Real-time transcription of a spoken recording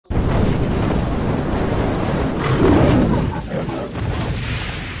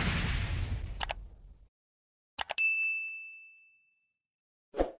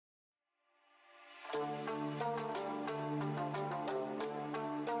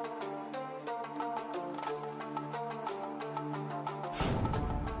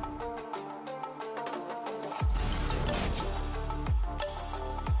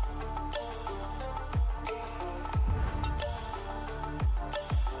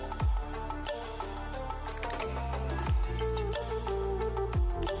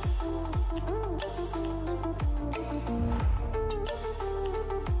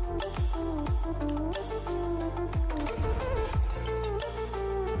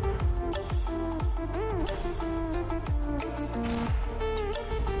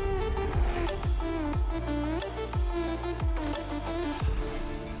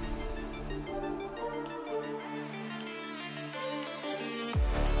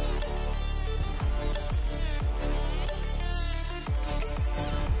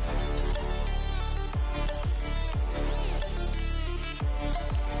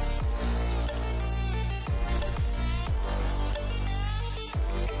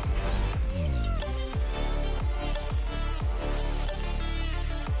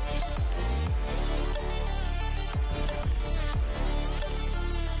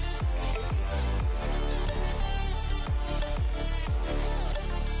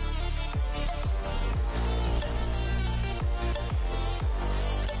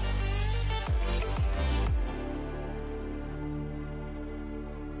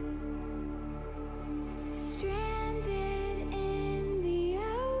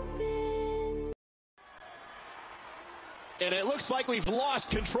And it looks like we've lost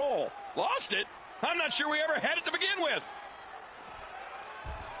control. Lost it? I'm not sure we ever had it to begin with.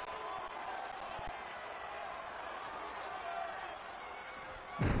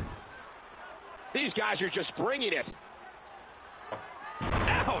 These guys are just bringing it.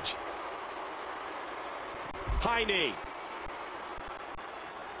 Ouch! High knee.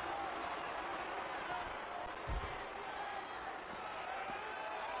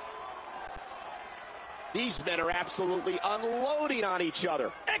 These men are absolutely unloading on each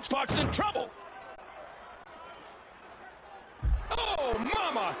other. X-Pac's in trouble. Oh,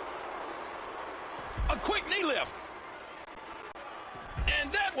 mama! A quick knee lift.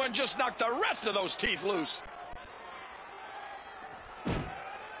 And that one just knocked the rest of those teeth loose.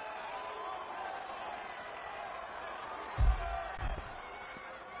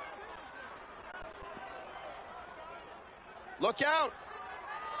 Look out!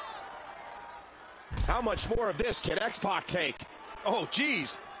 How much more of this can X-Pac take? Oh,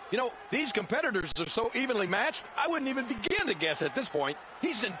 geez. You know, these competitors are so evenly matched, I wouldn't even begin to guess at this point.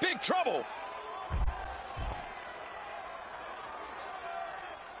 He's in big trouble.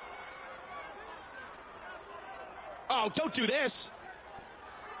 Oh, don't do this.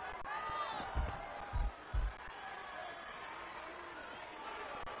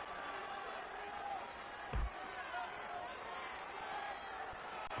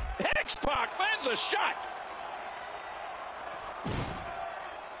 X-Pac lands a shot.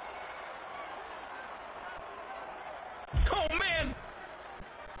 Oh, man.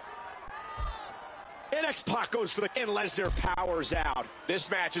 And X-Pac goes for the... And Lesnar powers out. This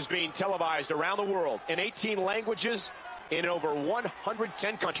match is being televised around the world in 18 languages in over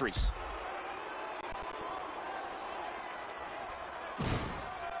 110 countries.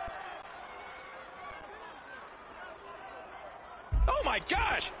 Oh, my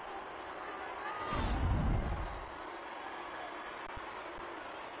gosh.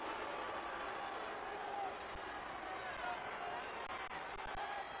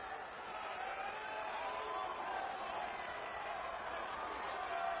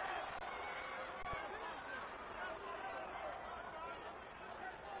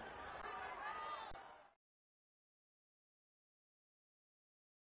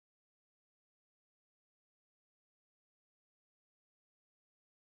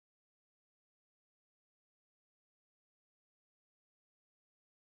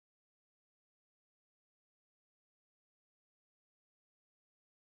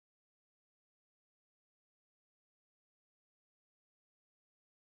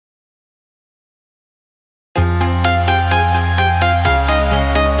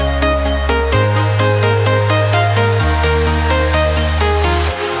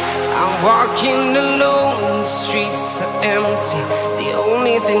 Walking alone, the streets are empty. The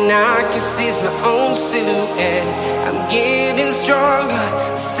only thing I can see is my own silhouette. I'm getting stronger,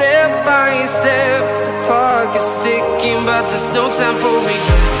 step by step. The clock is ticking, but there's no time for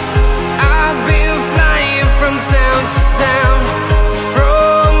regrets. I've been flying from town to town,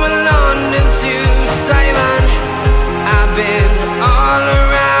 from London to Taiwan. I've been all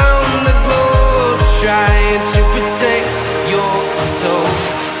around the globe, trying to protect your soul.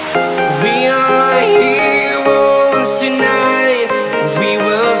 We are heroes tonight. We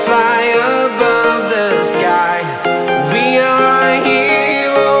will fly above the sky. We are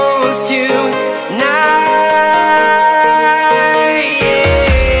heroes tonight. Yeah.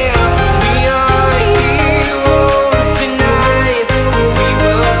 We are heroes tonight. We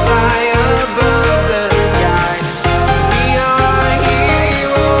will fly above the sky. We are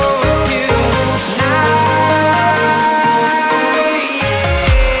heroes tonight.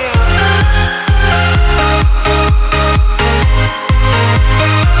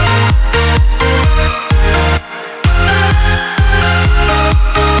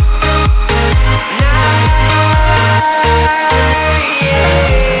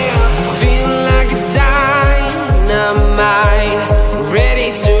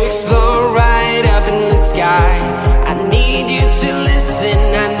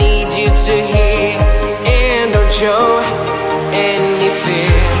 Show any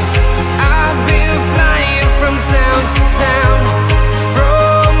fear. I've been flying from town to town,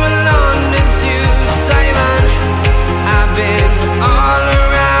 from London to Taiwan. I've been all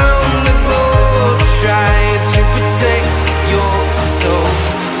around the globe, trying to protect your soul.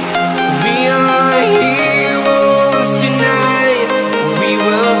 We are heroes tonight. We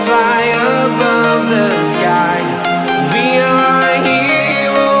will fly above the sky. We are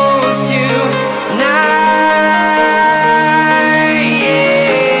heroes tonight.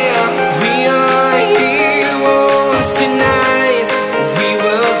 Tonight, we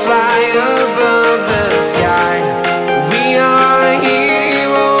will fly above the sky. We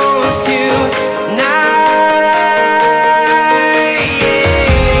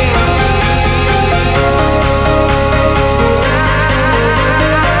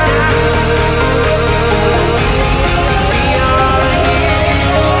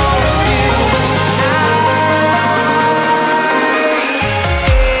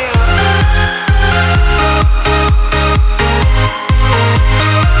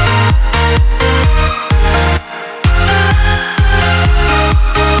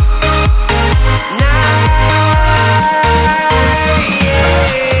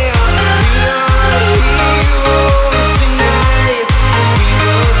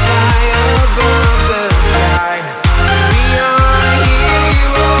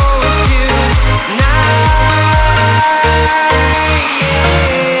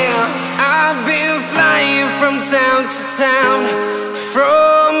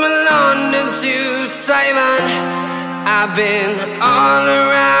London to Taiwan. I've been all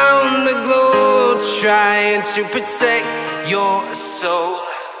around the globe trying to protect your soul.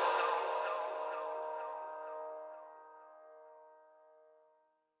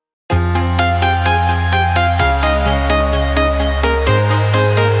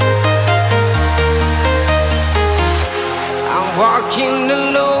 Walking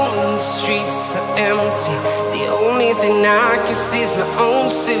alone, the streets are empty. The only thing I can see is my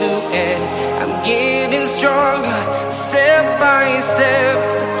own silhouette. I'm getting stronger, step by step.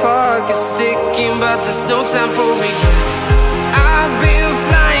 The clock is ticking, but there's no time for regrets. I've been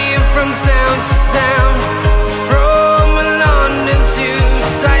flying from town to town, from London to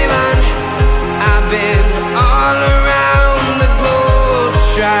Taiwan. I've been